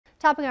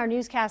Topping our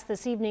newscast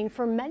this evening,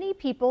 for many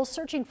people,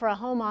 searching for a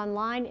home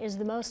online is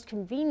the most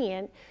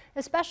convenient,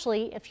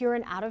 especially if you're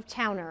an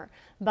out-of-towner.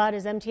 But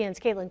as MTN's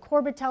Gallatin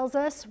County tells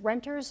us,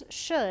 renters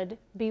should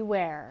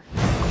beware.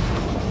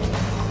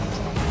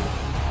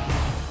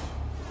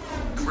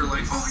 And we're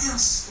like, oh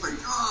yes, like,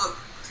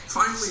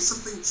 finally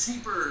something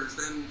cheaper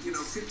than,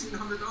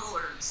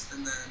 $1,500.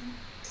 And then,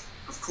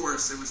 of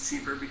course, it was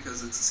cheaper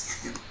because it's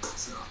a scam.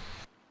 So.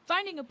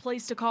 Finding a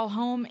place to call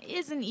home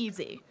isn't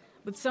easy.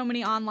 With so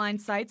many online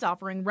sites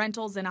offering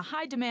rentals in a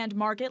high-demand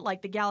market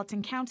like the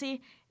Gallatin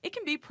County, it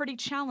can be pretty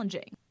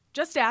challenging.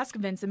 Just ask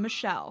Vince and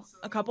Michelle,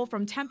 a couple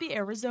from Tempe,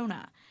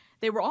 Arizona.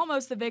 They were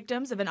almost the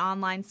victims of an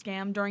online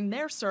scam during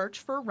their search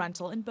for a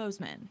rental in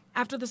Bozeman.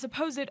 After the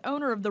supposed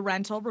owner of the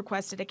rental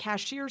requested a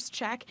cashier's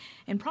check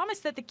and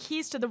promised that the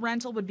keys to the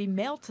rental would be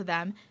mailed to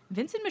them,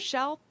 Vince and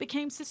Michelle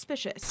became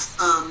suspicious.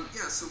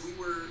 So we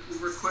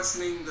were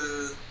questioning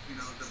the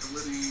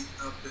validity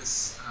of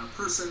this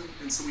person,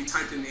 and so we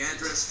typed in the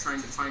address,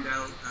 trying to find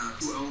out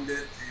who owned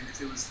it and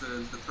if it was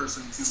the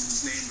person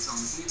whose name was on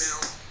the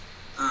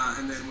email.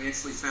 And then we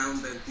actually found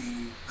that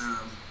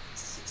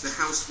the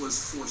house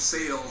was for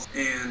sale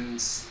and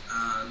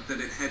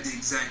that it had the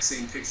exact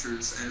same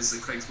pictures as the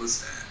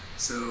Craigslist ad.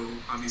 So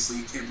obviously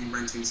you can't be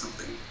renting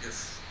something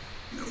if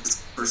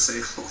it's for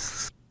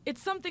sale.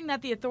 It's something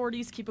that the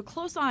authorities keep a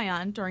close eye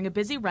on during a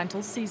busy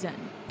rental season.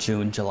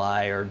 June,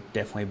 July are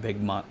definitely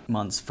big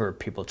months for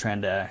people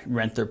trying to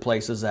rent their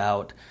places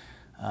out.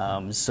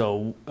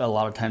 So a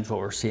lot of times what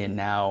we're seeing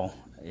now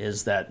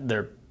is that there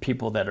are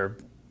people that are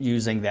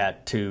using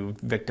that to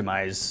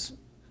victimize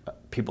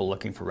people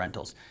looking for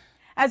rentals.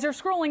 As you're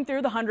scrolling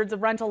through the hundreds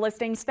of rental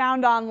listings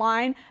found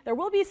online, there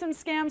will be some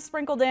scams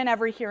sprinkled in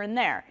every here and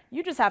there.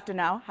 You just have to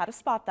know how to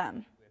spot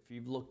them. If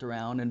you've looked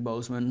around in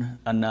Bozeman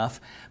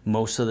enough,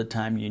 most of the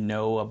time you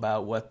know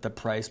about what the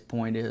price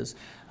point is.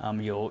 A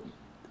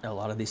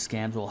lot of these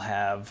scams will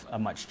have a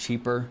much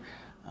cheaper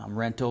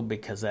rental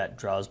because that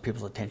draws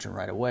people's attention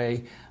right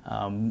away.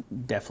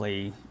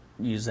 Definitely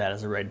use that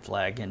as a red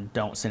flag and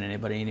don't send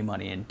anybody any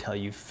money until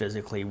you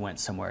physically went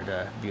somewhere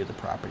to view the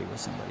property with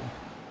somebody.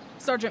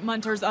 Sergeant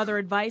Munter's other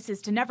advice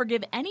is to never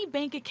give any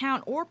bank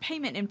account or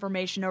payment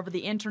information over the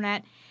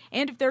internet.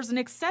 And if there's an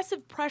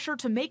excessive pressure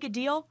to make a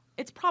deal,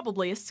 it's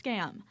probably a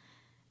scam.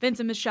 Vince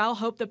and Michelle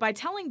hope that by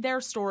telling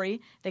their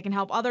story, they can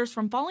help others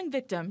from falling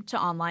victim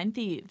to online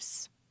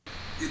thieves.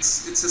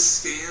 It's a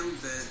scam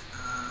that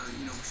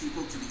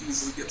people can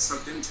easily get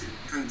sucked into.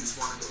 Kind of just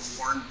wanted to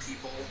warn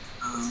people,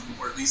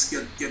 or at least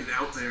get it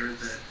out there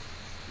that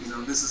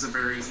this is a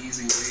very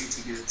easy way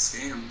to get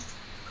scammed.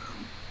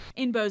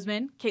 In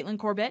Bozeman, Gallatin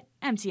County,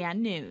 MTN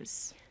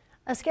News.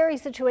 A scary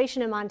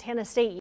situation in Montana State.